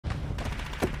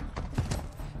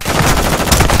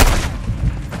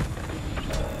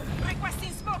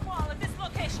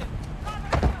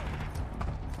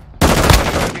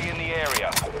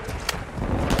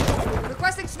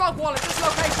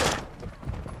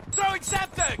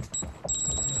accepted!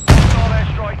 Hostile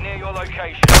airstrike near your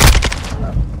location.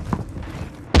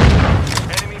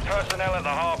 Enemy personnel at the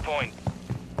hardpoint.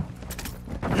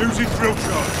 Using drill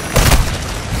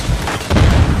charge.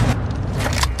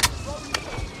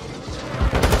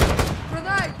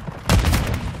 Grenade!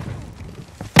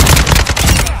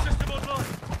 System online.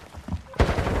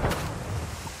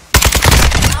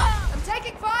 I'm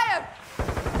taking fire!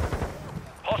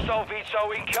 Hostile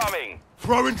VTOL incoming.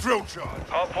 Throwing drill charge.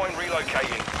 Hardpoint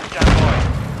relocating. Stand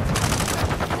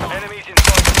by. Enemies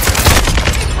inside the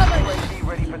Incoming! UAV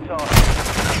ready for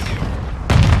target.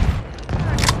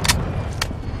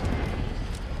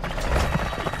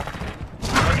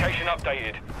 Location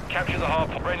updated. Capture the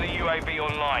hardpoint. Friendly UAV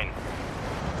online.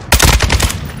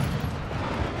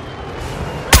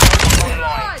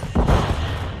 Online.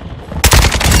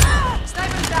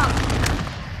 Sniper's down!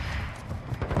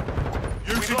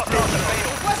 We've Using lost drill half the charge.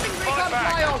 field. Requesting Fight recon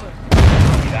back. flyover!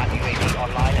 That UAV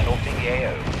online and orbiting the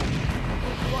AO.